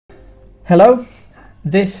Hello,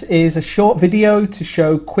 this is a short video to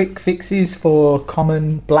show quick fixes for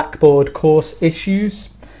common Blackboard course issues.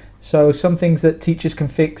 So some things that teachers can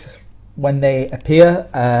fix when they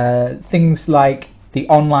appear, things like the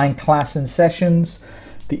online class and sessions,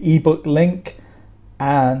 the eBook link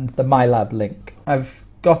and the MyLab link. I've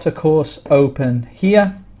got a course open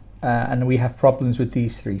here and we have problems with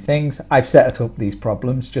these three things. I've set up these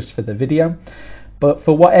problems just for the video. But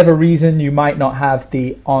for whatever reason, you might not have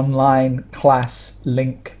the online class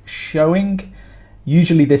link showing.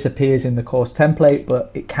 Usually this appears in the course template,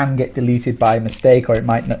 but it can get deleted by mistake or it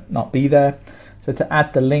might not be there. So to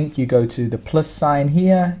add the link, you go to the plus sign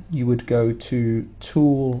here. You would go to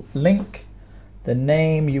Tool Link. The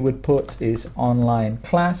name you would put is Online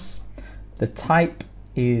Class. The type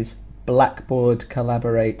is Blackboard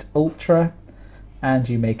Collaborate Ultra, and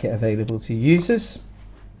you make it available to users.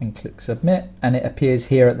 And click submit, and it appears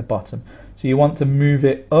here at the bottom. So you want to move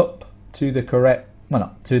it up to the correct,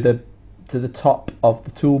 to the top of the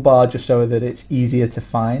toolbar, just so that it's easier to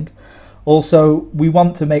find. Also, we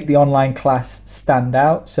want to make the online class stand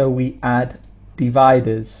out, so we add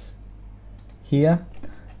dividers here,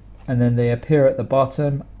 and then they appear at the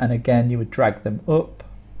bottom, and again you would drag them up,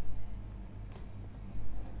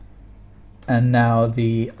 and now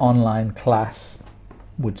the online class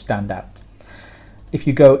would stand out. If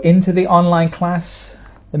you go into the online class,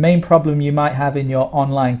 the main problem you might have in your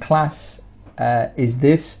online class is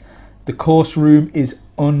this: the course room is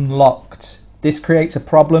unlocked. This creates a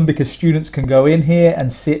problem because students can go in here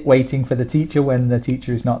and sit waiting for the teacher when the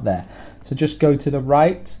teacher is not there. So just go to the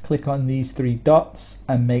right, click on these three dots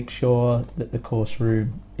and make sure that the course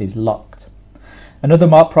room is locked. Another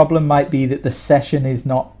problem might be that the session is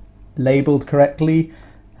not labeled correctly.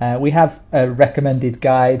 We have a recommended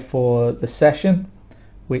guide for the session,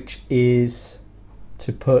 which is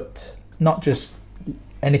to put not just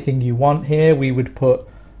anything you want here. We would put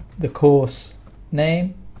the course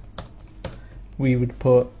name, we would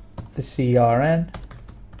put the CRN,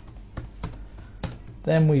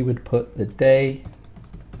 then we would put the day,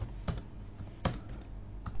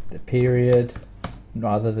 the period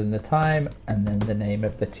rather than the time, and then the name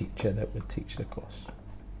of the teacher that would teach the course.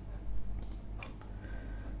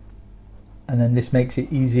 And then this makes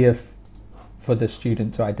it easier for the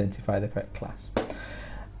student to identify the correct class.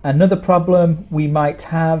 Another problem we might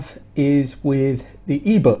have is with the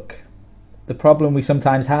eBook. The problem we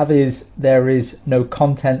sometimes have is there is no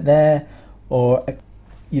content there, or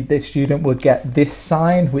the student will get this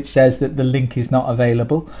sign which says that the link is not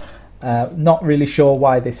available. Not really sure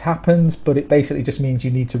why this happens, but it basically just means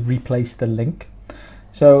you need to replace the link.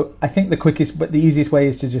 So I think the easiest way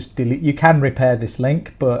is to just delete. You can repair this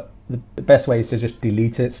link, but the best way is to just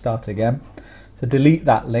delete it, start again. So delete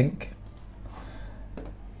that link.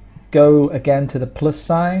 Go again to the plus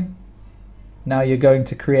sign. Now you're going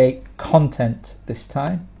to create content this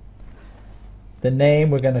time. The name,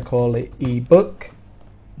 we're going to call it eBook.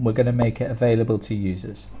 We're going to make it available to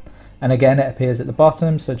users. And again, it appears at the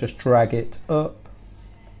bottom, so just drag it up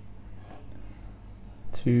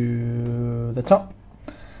to the top.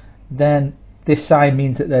 Then this sign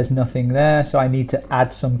means that there's nothing there, so I need to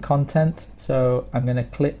add some content. So I'm going to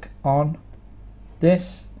click on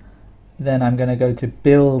this, then I'm going to go to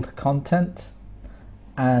build content,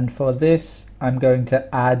 and for this I'm going to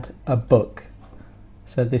add a book.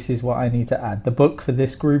 So this is what I need to add. The book for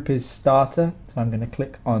this group is starter, so I'm going to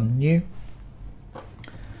click on new.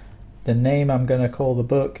 The name I'm going to call the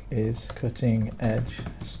book is Cutting Edge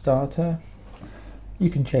Starter.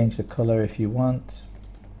 You can change the color if you want,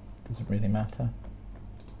 doesn't really matter.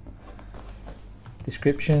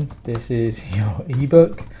 Description, this is your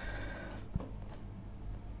ebook.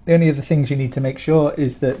 The only other things you need to make sure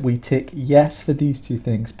is that we tick yes for these two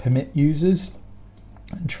things: permit users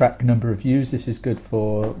and track number of views. This is good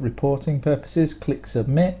for reporting purposes. Click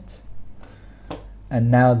submit, and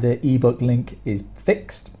now the ebook link is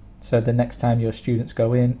fixed, so the next time your students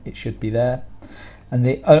go in it should be there. And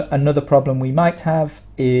another problem we might have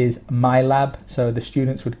is MyLab. So the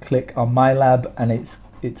students would click on MyLab and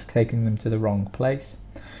it's taking them to the wrong place.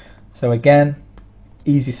 So again,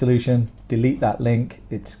 easy solution: delete that link,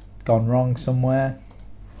 it's gone wrong somewhere.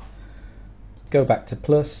 Go back to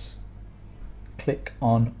plus, click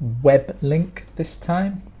on web link this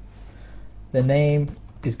time. The name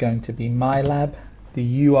is going to be MyLab.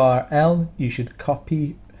 The URL you should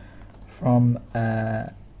copy from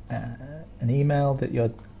an email that your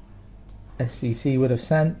SCC would have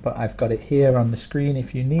sent, but I've got it here on the screen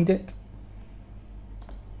if you need it.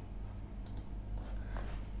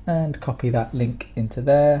 And copy that link into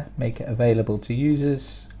there, make it available to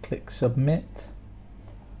users, click submit,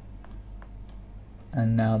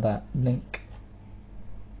 and now that link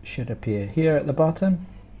should appear here at the bottom.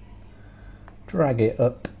 Drag it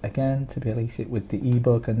up again to release it with the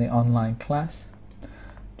ebook and the online class.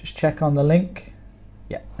 Just check on the link.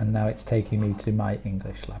 Yeah, and now it's taking me to my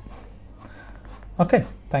English lab. Okay,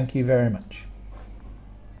 thank you very much.